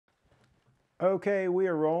Okay, we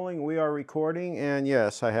are rolling, we are recording, and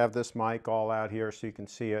yes, I have this mic all out here so you can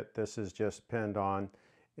see it. This is just pinned on,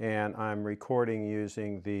 and I'm recording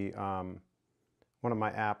using the one of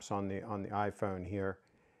my apps on the iPhone here.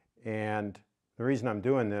 And the reason I'm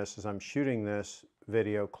doing this is I'm shooting this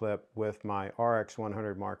video clip with my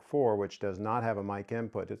RX100 Mark IV, which does not have a mic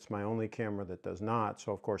input. It's my only camera that does not,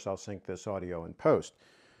 so of course I'll sync this audio in post.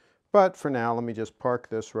 But for now, let me just park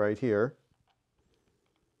this right here.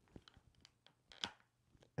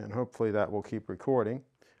 And hopefully that will keep recording.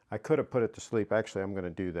 I could have put it to sleep. Actually, I'm going to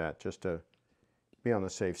do that just to be on the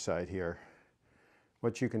safe side here.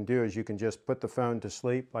 What you can do is you can just put the phone to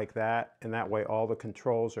sleep like that, and that way all the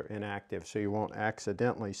controls are inactive, so you won't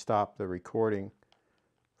accidentally stop the recording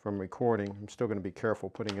from recording. I'm still going to be careful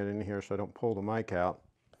putting it in here so I don't pull the mic out.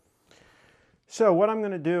 So what I'm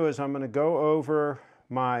going to do is I'm going to go over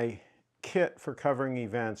my kit for covering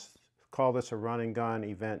events. Call this a run and gun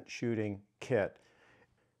event shooting kit.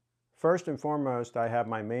 First and foremost, I have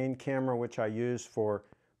my main camera, which I use for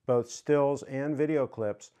both stills and video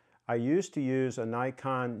clips. I used to use a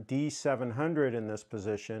Nikon D700 in this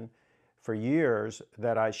position for years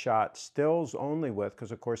that I shot stills only with,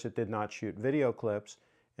 because of course it did not shoot video clips.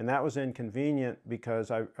 And that was inconvenient because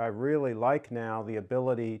I really like now the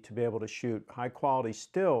ability to be able to shoot high quality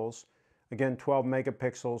stills. Again, 12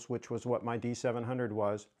 megapixels, which was what my D700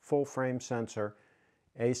 was, full frame sensor,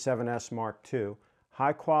 A7S Mark II.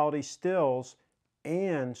 High quality stills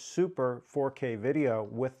and super 4K video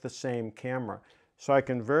with the same camera. So I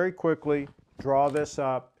can very quickly draw this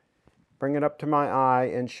up, bring it up to my eye,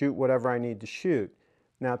 and shoot whatever I need to shoot.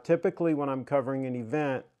 Now typically when I'm covering an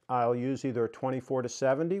event, I'll use either a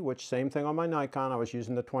 24-70, which same thing on my Nikon. I was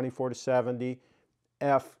using the 24-70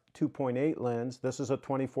 f2.8 lens. This is a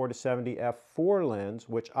 24-70 f4 lens,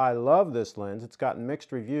 which I love this lens. It's gotten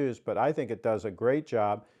mixed reviews, but I think it does a great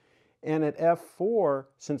job. And at f4,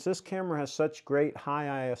 since this camera has such great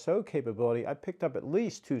high ISO capability, I picked up at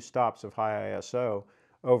least 2 stops of high ISO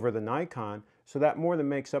over the Nikon. So that more than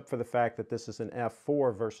makes up for the fact that this is an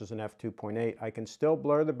f4 versus an f2.8. I can still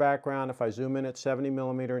blur the background. If I zoom in at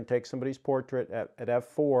 70mm and take somebody's portrait at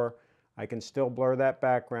f4, I can still blur that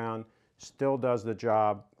background. Still does the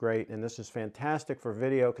job great. And this is fantastic for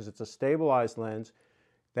video because it's a stabilized lens.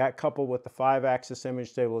 That coupled with the 5-axis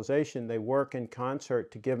image stabilization, they work in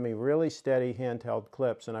concert to give me really steady handheld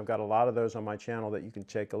clips, and I've got a lot of those on my channel that you can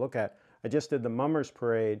take a look at. I just did the Mummers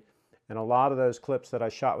Parade, and a lot of those clips that I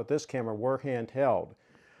shot with this camera were handheld.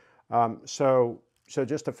 So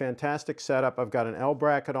just a fantastic setup. I've got an L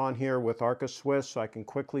bracket on here with Arca Swiss, so I can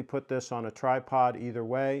quickly put this on a tripod either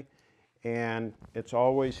way, and it's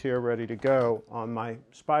always here ready to go on my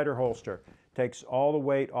Spider holster. Takes all the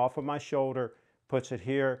weight off of my shoulder, puts it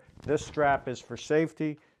here. This strap is for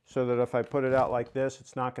safety, so that if I put it out like this,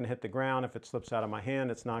 it's not going to hit the ground. If it slips out of my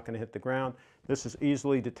hand, it's not going to hit the ground. This is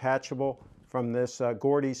easily detachable from this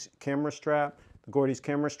Gordy's camera strap. The Gordy's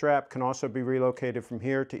camera strap can also be relocated from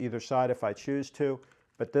here to either side if I choose to,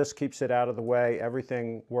 but this keeps it out of the way.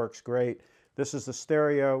 Everything works great. This is the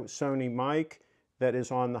stereo Sony mic that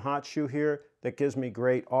is on the hot shoe here that gives me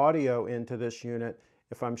great audio into this unit.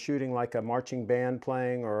 If I'm shooting like a marching band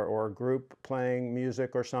playing or a group playing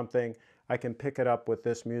music or something, I can pick it up with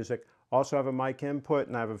this music. Also have a mic input,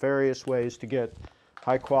 and I have various ways to get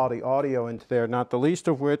high quality audio into there, not the least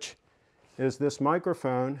of which is this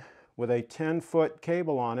microphone with a 10-foot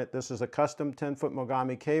cable on it. This is a custom 10-foot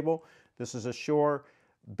Mogami cable. This is a Shure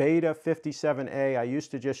Beta 57A. I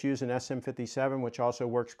used to just use an SM57, which also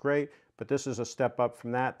works great, but this is a step up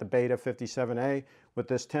from that, the Beta 57A with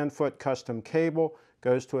this 10-foot custom cable.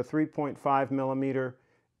 Goes to a 3.5mm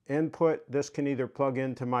input. This can either plug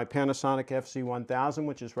into my Panasonic FZ1000,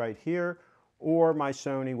 which is right here, or my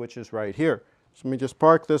Sony, which is right here. So let me just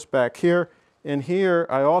park this back here. In here,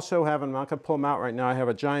 I also have, I'm not going to pull them out right now, I have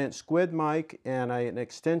a Giant Squid mic and an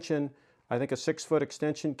extension, I think a 6-foot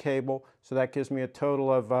extension cable. So that gives me a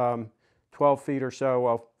total of 12 feet or so,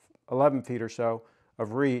 well, 11 feet or so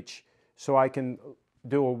of reach. So I can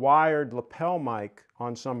do a wired lapel mic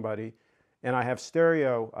on somebody. And I have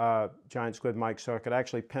stereo Giant Squid mics, so I could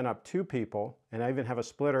actually pin up 2 people. And I even have a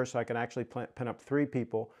splitter, so I can actually pin up 3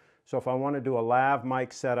 people. So if I want to do a lav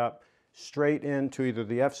mic setup straight into either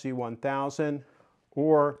the FZ1000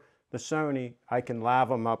 or the Sony, I can lav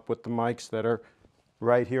them up with the mics that are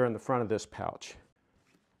right here in the front of this pouch.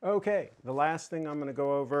 Okay, the last thing I'm going to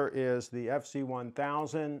go over is the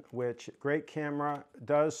FZ1000, which great camera,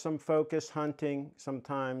 does some focus hunting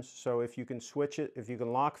sometimes. So if you can switch it, if you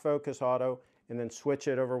can lock focus auto and then switch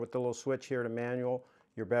it over with the little switch here to manual,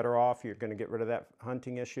 you're better off. You're going to get rid of that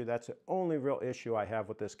hunting issue. That's the only real issue I have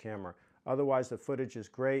with this camera. Otherwise, the footage is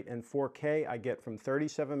great. And 4K, I get from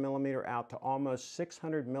 37mm out to almost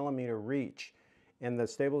 600mm reach. And the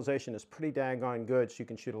stabilization is pretty daggone good, so you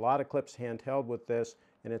can shoot a lot of clips handheld with this,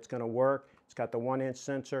 and it's going to work. It's got the 1-inch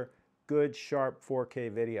sensor, good, sharp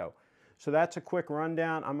 4K video. So that's a quick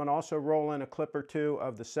rundown. I'm going to also roll in a clip or two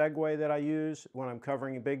of the Segway that I use when I'm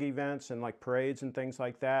covering big events and like parades and things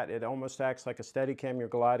like that. It almost acts like a Steadicam. You're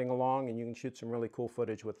gliding along, and you can shoot some really cool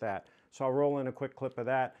footage with that. So I'll roll in a quick clip of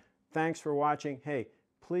that. Thanks for watching. Hey,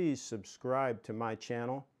 please subscribe to my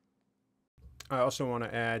channel. I also want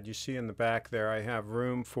to add, you see in the back there, I have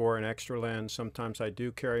room for an extra lens. Sometimes I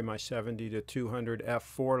do carry my 70-200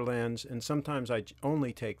 f4 lens, and sometimes I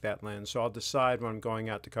only take that lens. So I'll decide when I'm going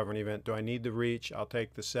out to cover an event, do I need the reach? I'll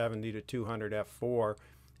take the 70-200 f4.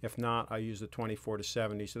 If not, I use the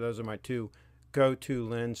 24-70. So those are my two go-to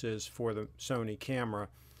lenses for the Sony camera.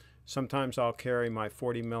 Sometimes I'll carry my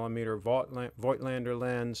 40mm Voigtlander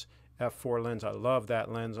lens, f4 lens. I love that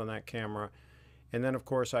lens on that camera. And then, of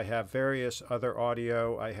course, I have various other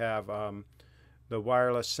audio. I have the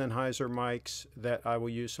wireless Sennheiser mics that I will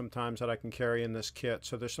use sometimes that I can carry in this kit.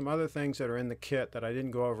 So there's some other things that are in the kit that I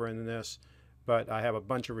didn't go over in this, but I have a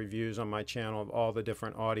bunch of reviews on my channel of all the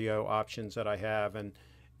different audio options that I have and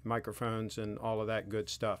microphones and all of that good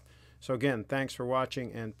stuff. So again, thanks for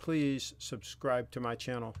watching, and please subscribe to my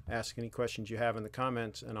channel. Ask any questions you have in the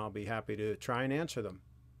comments, and I'll be happy to try and answer them.